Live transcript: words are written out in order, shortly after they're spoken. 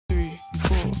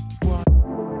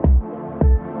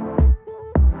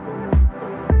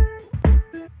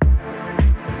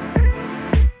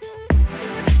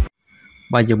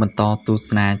Bây giờ mình to tu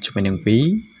sna cho mình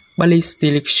ví Bali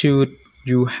still shoot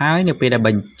you high nếu bây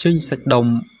bệnh chơi sạch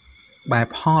đồng bài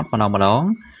hot mà đó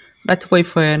đã thuê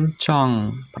fan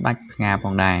trong bắt ngà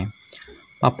vòng đài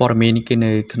và pormin cái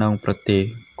nơi khung prote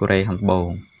của ray hàn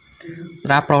bầu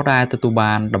ra pro đài từ tu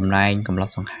ban đồng này cầm lọ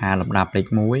song hà lập đạp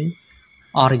lệch muối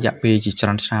ở dạp về chỉ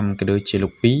tròn trăm cái đôi chỉ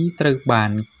lục ví từ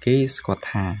bàn cái squat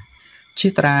hà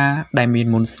chiết ra đại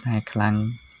miền môn sai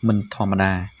khăng mình thòm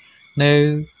đà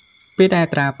nơi biết đại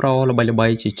tra pro là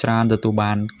bay chỉ tràn từ tu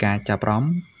ban cả chả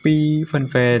bóng pi phân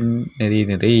phèn nề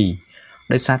đi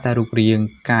để xa ta rụt riêng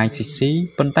cài xí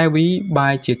phần tay ví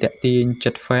bài chỉ tẹt tiền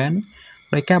chật phén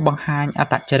để các bằng hai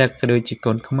tại trái đất từ chỉ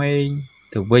còn Khmer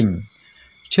từ vinh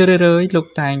chưa rơi lúc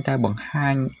tay ta bằng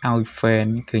hai ao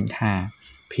phèn kinh hà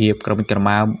phiệp cầm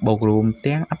mau bầu rùm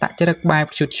tiếng tại trái đất bài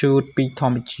chút pi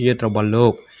thom chia rồi bỏ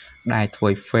lục đại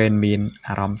tuổi phèn miền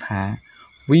aram thá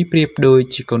ví priệp đôi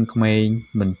chỉ còn Khmer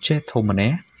mình chết thôi mà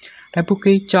né đại bút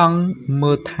ký trong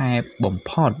mưa thai bổng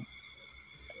phật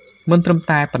mình trầm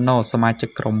tai phần nọสมาชิก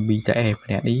ក្រុម v-bts เ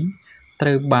นี่ยนี้ត្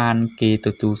រូវបានគេទ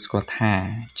ទួលស្គាល់ថា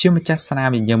ជាម្ចាស់ស្នា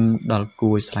មញញឹមដល់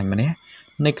គួរស្រឡាញ់ម្នាក់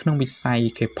នៅក្នុងវិស័យ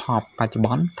K-pop បច្ចុប្ប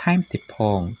ន្នថែមទៀតផ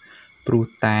ងព្រោះ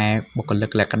តែបុគ្គលិក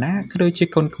លក្ខណៈគឺដូចជា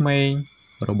កូនក្មេង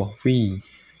របស់ V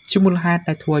ជាមូលហេតុ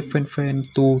ដែលធ្វើឲ្យ fan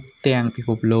ទូទាំងពិភ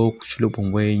ពលោកឆ្លុះប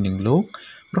ង្វែងនឹងលោក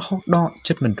រហូតដល់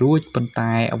ចិត្តមិនរួចប៉ុន្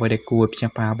តែអ្វីដែលគួរផ្ញើ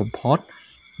ផ្កាបំផុត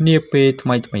នាពេលថ្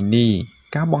មីនេះ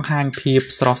ការបង្ហាញភាព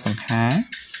ស្រស់សង្ហា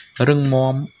រឹង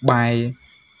មាំបាយ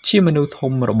ជាមនុស្ស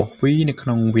ធំរបស់ V នៅក្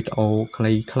នុងវីដេអូខ្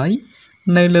លីៗ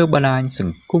នៅលើបណ្ដាញស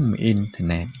ង្គមអ៊ីនធឺ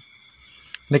ណិត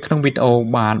នៅក្នុងវីដេអូ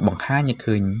បានបង្ហាញឲ្យ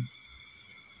ឃើញ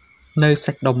នៅ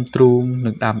សាច់ដុំទ្រូង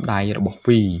និងដើមដៃរបស់ V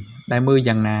ដែលមើល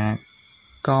យ៉ាងណា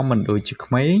ក៏មិនដូចជាក្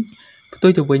មេងផ្ទុ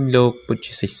យទៅវិញលោកពុត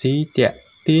ជាសិស៊ីតាក់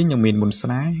ទាញយ៉ាងមានមុនស្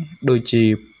នេហ៍ដូចជា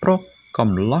ប្រុសកំ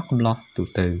ឡោះទូ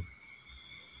ទៅ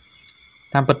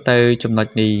តាមពិតទៅចំណុច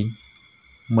នេះ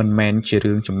មិនមែនជា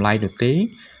រឿងចម្លែកនោះទេ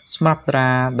សម្រាប់តា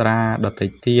រាដទៃ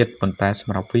ទៀតប៉ុន្តែស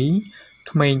ម្រាប់ V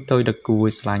ក្មេងតូចដ៏គួរ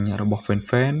ស្រឡាញ់របស់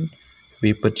fan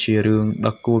វាពិតជារឿង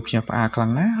ដ៏គួរភ្ញាក់ផ្អើលខ្លាំ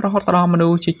ងណាស់រហូតដល់មនុ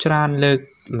ស្សជាច្រើនលើក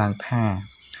ឡើងថា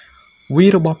V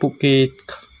របស់ពួកគេ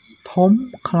ធំ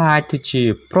ខ្លាចទៅជា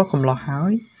ប្រុសកំឡោះហើ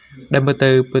យដែលមើល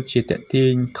ទៅពិតជាតាក់ទា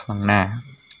ញខ្លាំងណាស់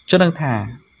ចង់ដឹងថា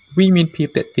V មានភាព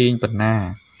តាក់ទាញប៉ុណ្ណា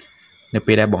នៅ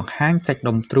ពេលដែលបង្ហាញសាច់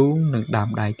ដុំទ្រូងនិងដើម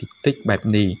ដៃតិចបែប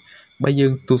នេះបើយើ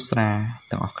ងទស្សនា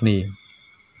ទាំងអស់គ្នា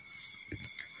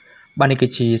បាននេះគឺ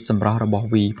ជាសម្រស់របស់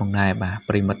V ផងដែរបាទ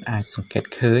ប្រិមិត្តអាចសង្កេត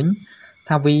ឃើញ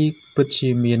ថា V ពិតជា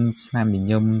មានស្នាមញ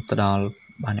ញឹមទៅដល់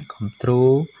បានអ្នកគ្រប់គ្រ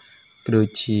ងគឺដូច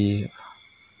ជា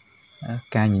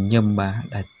ការញញឹមបាទ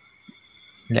ដែល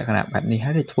លក្ខណៈបែបនេះហើ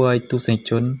យដែលធ្វើឲ្យទស្សនិក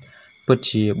ជនពិត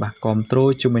ជាបាទគ្រប់គ្រង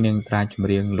ជាមួយនឹងត្រាចម្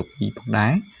រៀងលោក V ផងដែ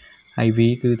រហើយ V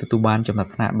គឺទទួលបានចំណា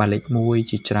ត់ថ្នាក់បាទលេខ1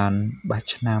ជាច្រើនបាទ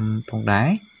ឆ្នាំផងដែរ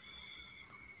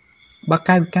បើ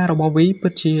កាយវិការរបស់ V ពិ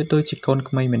តជាដូចជាកូន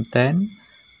ក្មេងមែនតើ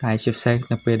តែជាពិសេស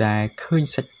នៅពេលដែលឃើញ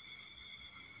សាច់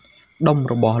ដុំ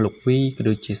របស់លោក V គឺ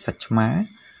ដូចជាសាច់ឆ្មា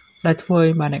ដែលធ្វើឲ្យ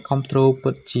បានអ្នកគ្រប់គ្រង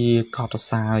ពិតជាកោតសរ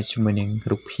សើរជាមួយនឹង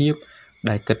រូបភាព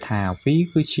ដែលគិតថា V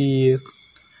គឺជា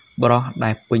បរិះ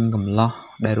ដែលពេញកំឡោះ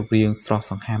ដែលរូបរាងស្រស់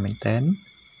សង្ហាមែនតើ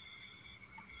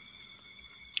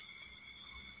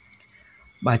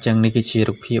បាទចឹងនេះគឺជា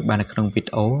រូបភាពបាននៅក្នុងវីដេ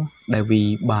អូដែល V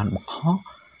បានបង្ហោះ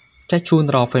ចែកជូន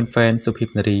ដល់ fan សុភាព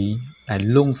នារីដែល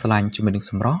លងស្រឡាញ់ជាមួយនឹង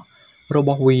សម្រស់រប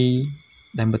ស់ V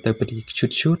ដែលមើលទៅពិតជា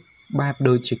ឈុតបែប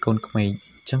ដូចជាកូនក្មេង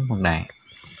អញ្ចឹងផងដែរ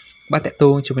បាទតកត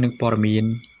ងជាមួយនឹងព័ត៌មាន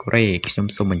កូរ៉េខ្ញុំ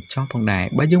សូមបញ្ចប់ផងដែរ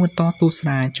បើយើងបន្តទស្ស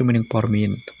នាជាមួយនឹងព័ត៌មាន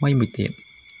ថ្មីមួយទៀត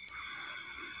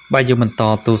បាទយើងបន្ត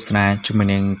ទស្សនាជាមួយ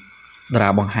នឹងតារា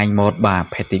បង្ហាញម៉ូដបាទ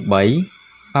ភេទទី3បា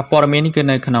ទព័ត៌មាននេះគឺ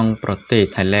នៅក្នុងប្រទេស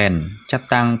ថៃឡែនចាប់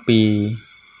តាំងពី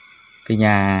កញ្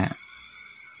ញា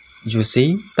Juicy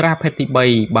តារាភេទទី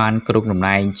3បានគ្រងតំ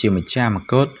ណែងជាម្ចាស់ម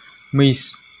កុដ Miss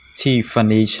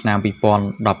Tiffany ឆ្នាំ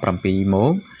2017ម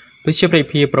កប្រជាប្រិយ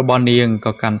ភាពរបស់នាង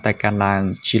ក៏កាន់តែកើនឡើង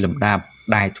ជាលំដាប់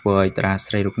ដែលធ្វើឲ្យតារា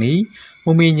ស្រីរូបនេះម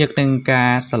កមានញឹកនឹងកា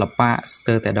រសិល្បៈស្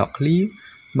ទើរតែដកឃ្លា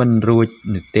មិនរួច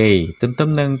នោះទេទន្ទឹម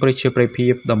នឹងប្រជាប្រិយភា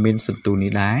ពដ៏មានសន្ទុះ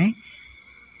នេះដែរ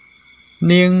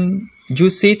នាង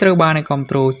Juicy ត្រូវបានអ្នកគ្រប់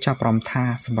គ្រងចាប់អារម្មណ៍ថា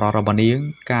សម្រស់របស់នាង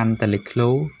កាន់តែលេចធ្លោ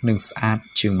និងស្អាត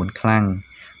ជាងមុនខ្លាំង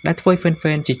ដែលធ្វើឲ្យ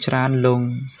fan ជាច្រើនលង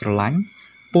ស្រឡាញ់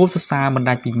ពោលសរសើរមិន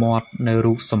ដាច់ពីមាត់នៅ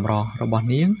រូបសម្រស់របស់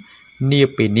នាងនា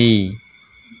ពេលនេះ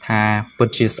ថាពិត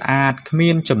ជាស្អាតគ្មា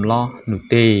នចម្លោះនោះ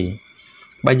ទេ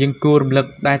បើយើងគួររំលឹក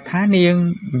ដែរថានាង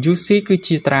Juicy គឺ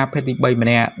ជាតារាភេទទី3ម្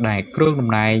នាក់ដែលគ្រងតំ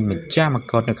ណែងម្ចាស់ម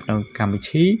កុដនៅក្នុងកម្មវិ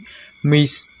ធី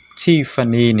Miss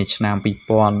Tiffany ในឆ្នាំ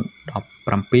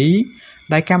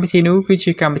2017ដែលកម្មវិធីនោះគឺ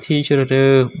ជាកម្មវិធីជ្រើសរើ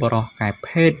សបរិះកែ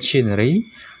ភេទ Scenery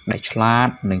ដែលឆ្លាត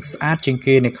និងស្អាតជាង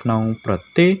គេនៅក្នុងប្រ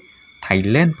ទេស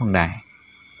Thailand ផងដែរ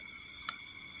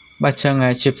បាទចឹង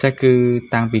ជាពិសេសគឺ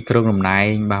តាំងពីក្រុមតំណែង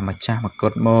បាទម្ចាស់មកុ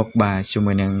ដមកបាទជា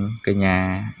មួយនឹងកញ្ញា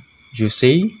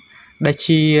Juicy ដែល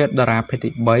ជាតារាភេទទី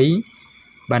3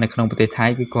បាទនៅក្នុងប្រទេសថៃ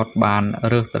គឺគាត់បាន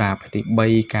រើសតារាភេទទី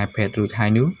3កែភេទរួចហើយ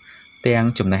នោះទាំង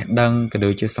ចំណេះដឹងក៏ដូ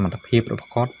ចជាសមត្ថភាពរបស់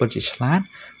គាត់ពិតជាឆ្លាត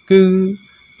គឺ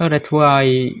នៅតែធ្វើឲ្យ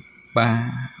បាទ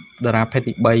តារាភេទ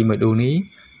ទី3មួយដួងនេះ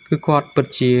គឺគាត់ពិត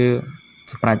ជា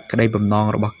សម្រេចក្តីបំណង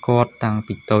របស់គាត់តាំង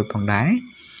ពីតូចផងដែរ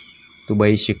ទោះបី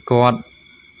ជាគាត់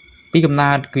ពីកំ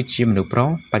ណើតគឺជាមនុស្សប្រុស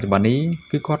បច្ចុប្បន្ននេះ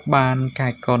គឺគាត់បានកែ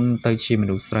កុនទៅជាម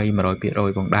នុស្សស្រី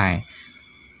 100% ផងដែរ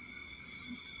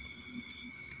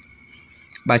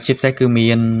បាទជាពិសេសគឺ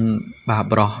មានបាទ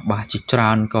ប្រុសបាទជាច្រើ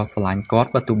នក៏ស្រឡាញ់គាត់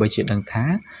បាទទោះបីជាដឹងថា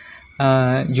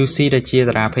Juicy ដែលជា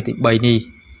តារាភេទទី3នេះ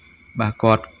បាទ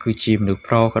គាត់គឺជាមនុស្ស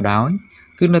ប្រុសក៏ដោយ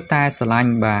គឺនៅតែស្រឡា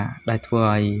ញ់បាទដែលធ្វើ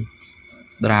ឲ្យ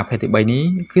តារាភេទទី3នេះ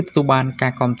គឺទទួលបានកា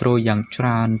រគាំទ្រយ៉ាងច្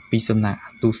រើនពីសំណាក់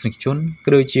ទស្សនិកជនក៏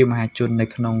ដូចជាមហាជននៅ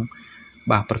ក្នុង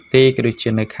បាទប្រទេសក៏ដូចជា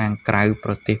នៅខាងក្រៅ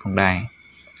ប្រទេសផងដែរ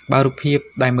បាទរូបភាព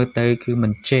ដែលមើលទៅគឺមិ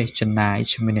នចេះចំណាយ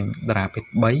ជាមួយនឹងតារាភេទ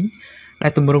3ដែ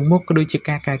លទម្រង់មុខក៏ដូចជា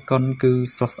ការកែកុនគឺ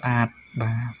ស្រស់ស្អាត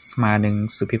បាទស្មើនឹង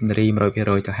សុភាពនារី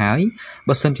 100% ទៅហើយ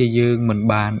បើសិនជាយើងមិន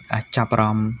បានចាប់អារ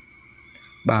ម្មណ៍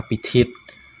បាទពីធាតុ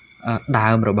ដើ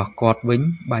មរបស់គាត់វិញ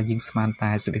បាទយើងស្មាន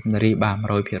តែសុភាពនារីបាទ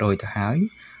 100% ទៅហើយ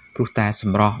ព្រោះតែស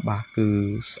ម្រស់បាទគឺ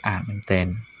ស្អាតមែនទែន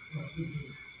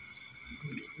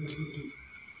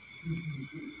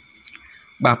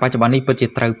បាទបច្ចុប្បន្ននេះពិតជា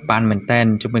ត្រូវបានមែនទែន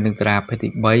ជាមួយនឹងតារាភេទទី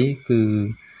3គឺ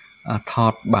ថ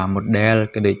តបាទ model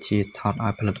ក៏ដូចជាថតឲ្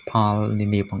យផលិតផលនា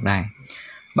នាផងដែរ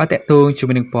បាទតកតងជា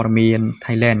មួយនឹងព័ត៌មាន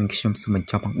Thailand ខ្ញុំសូមបញ្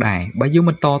ចប់ផងដែរបាទយើង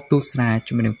បន្តទស្សនា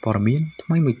ជាមួយនឹងព័ត៌មានថ្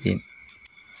មីមួយទៀត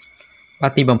បា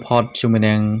ទទីបំផុតជាមួយ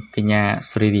នឹងកញ្ញា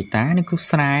ស្រីរីតានឹងគូ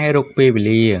ស្នេហ៍រកពេលវេ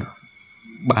លា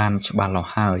បានច្បាស់លាស់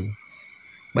ហើយ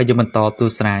បាទយើងបន្តទ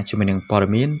ស្សនាជាមួយនឹងព័ត៌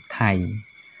មានថៃ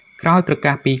ក្រោយប្រ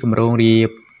កាសពីគម្រោងរៀប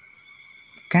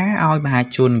ការឲ្យមហា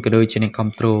ជនក៏ដូចជាអ្នកគ្រ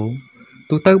ប់គ្រង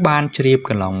ទូទៅបានជ្រាប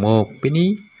កន្លងមកពេលនេះ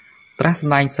ត្រាស់ស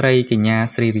ម្ដែងស្រីកញ្ញា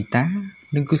ស្រីរីតា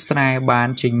និងគូស្នេហ៍បាន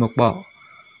ចេញមកបក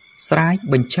ស្រាយ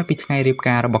បញ្ជាក់ពីថ្ងៃរៀប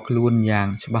ការរបស់ខ្លួនយ៉ាង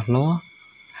ច្បាស់លាស់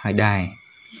ហើយដែរ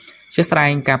ជាស្ដែ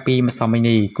ងកាលពីម្សិលមិញ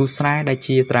នេះគូស្នេហ៍ដែល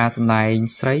ជាត្រាសម្ដែង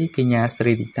ស្រីកញ្ញាស្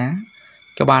រីរីតា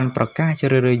ក៏បានប្រកាសជ្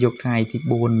រើសរើសយកថ្ងៃទី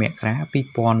4មករា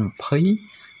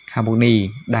2020ខាងមុខនេះ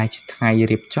ដែលជាថ្ងៃ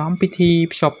រៀបចំពិធី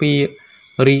ភ្ជាប់ពាក្យ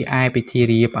រីឯពិធី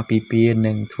រៀបអាពាហ៍ពិពាហ៍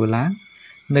នឹងធ្វើឡើង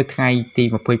នៅថ្ងៃទី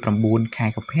29ខែ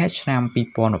កុម្ភៈឆ្នាំ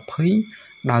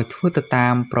2020ដោយធ្វើទៅតា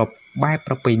មបែប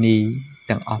ប្រពៃណី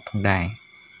ទាំងអស់ផងដែរ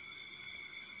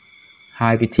ហើ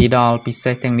យពិធីដ៏ពិ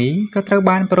សេសទាំងនេះក៏ត្រូវ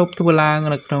បានប្រារព្ធធ្វើឡើង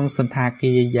នៅក្នុងសន្តា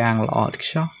គារយ៉ាងល្អឥតខ្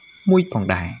ចោះមួយផង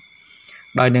ដែរ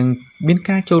ដោយនឹងមាន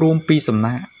ការចូលរួមពីសំ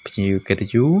ណាក់ភ្ញៀវកិត្តិ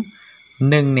យស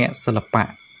និងអ្នកសិល្បៈ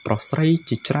ប្រុសស្រី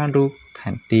ជាច្រើនរូបថែ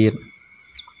មទៀត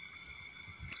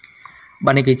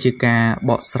បាទនេះគឺជាការ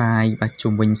បកស្រាយបាទ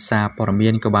ជុំវិញសារព័ត៌មា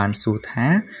នក៏បានសួរថា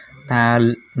តើ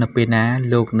នៅពេលណា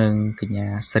លោកនិងកញ្ញា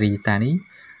ស្រីតានេះ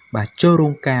បាទចូលរោ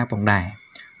ងការផងដែរ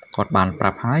គាត់បានប្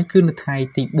រាប់ហើយគឺនៅថ្ងៃ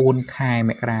ទី4ខែ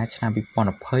មករាឆ្នាំ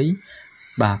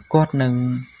2020បាទគាត់នឹង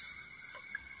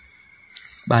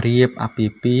បាទរៀបអាពា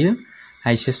ហ៍ពិពាហ៍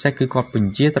ហើយជាពិសេសគឺគាត់ប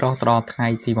ញ្ជាទៅដល់ថ្ងៃ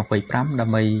ទី25ដើ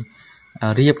ម្បី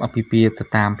រៀបអាពាហ៍ពិពាហ៍ទៅ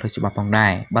តាមផ្លូវច្បាប់ផងដែ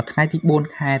របាទថ្ងៃទី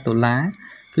4ខែតុលា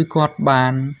គឺគាត់បា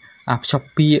នភ្ជាប់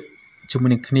ពាក្យជាមួយ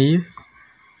នឹងគ្នា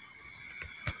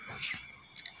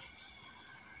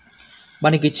បា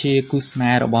ទនេះគឺជាគូស្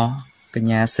នេហ៍របស់កញ្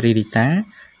ញាស្រីរីតា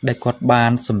ដែលគាត់បា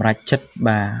នសម្រេចចិត្ត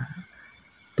បាទ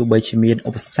ទោះបីជាមាន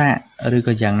ឧបសគ្គឬ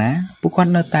ក៏យ៉ាងណាពួកគា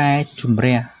ត់នៅតែជំ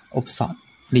រះឧបសគ្គ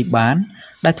នេះបាន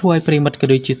ដែលធ្វើឲ្យប្រិមិត្តក៏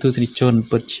ដូចជាទស្សនិកជន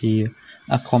ពិតជា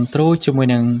គាំទ្រជាមួយ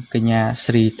នឹងកញ្ញា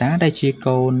ស្រីរីតាដែលជា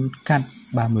កូនកាត់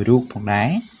បាទមួយរូបផងដែ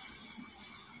រ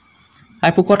ហើ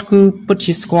យពួកគាត់គឺពិត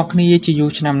ជាស្គាល់គ្នាជាយូរ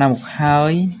ឆ្នាំណាស់មកហើ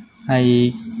យ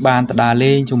បានតដា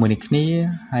លេងជាមួយនឹងគ្នា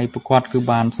ហើយពួកគាត់គឺ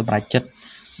បានសម្រេចចិត្ត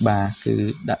បាទគឺ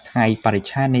ដាក់ថ្ងៃបរិច្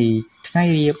ឆេទនៃថ្ងៃ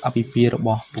រៀបអាពាហ៍ពិពាហ៍រប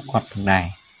ស់ពួកគាត់ផងដែរ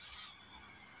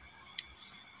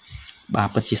បាទ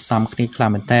ពិតជាសំគ្នាខ្លាំ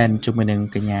ងមែនតើជាមួយនឹង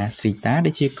កញ្ញាស្រីតា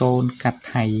ដែលជាកូនកាត់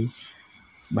ថៃ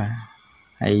បាទ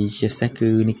ហើយជាពិសេសគឺ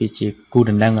នេះគឺជាគូ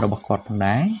ដណ្ដឹងរបស់គាត់ផង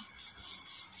ដែរ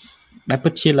ដែលពិ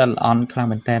តជាល្អិតល្អន់ខ្លាំង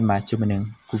មែនតើបាទជាមួយនឹង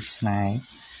គូស្នេហ៍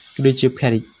គឺដូចជាភ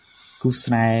រិយាគូ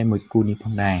ស្នេហ៍មួយគូនេះផ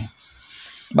ងដែរ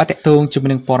បាទតកតងជាមួយ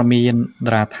នឹងព័ត៌មាន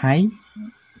តារាថៃ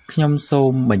ខ្ញុំសូ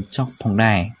មបញ្ចប់ផង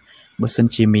ដែរបើសិន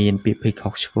ជាមានពាក្យពេចន៍ខុ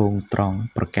សឆ្គងត្រង់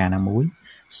ប្រការណាមួយ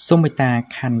សូមមេត្តា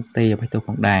ខន្តីអភ័យទោសផ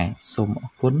ងដែរសូមអ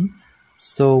រគុណ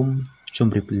សូមជ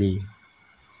ម្រាបលា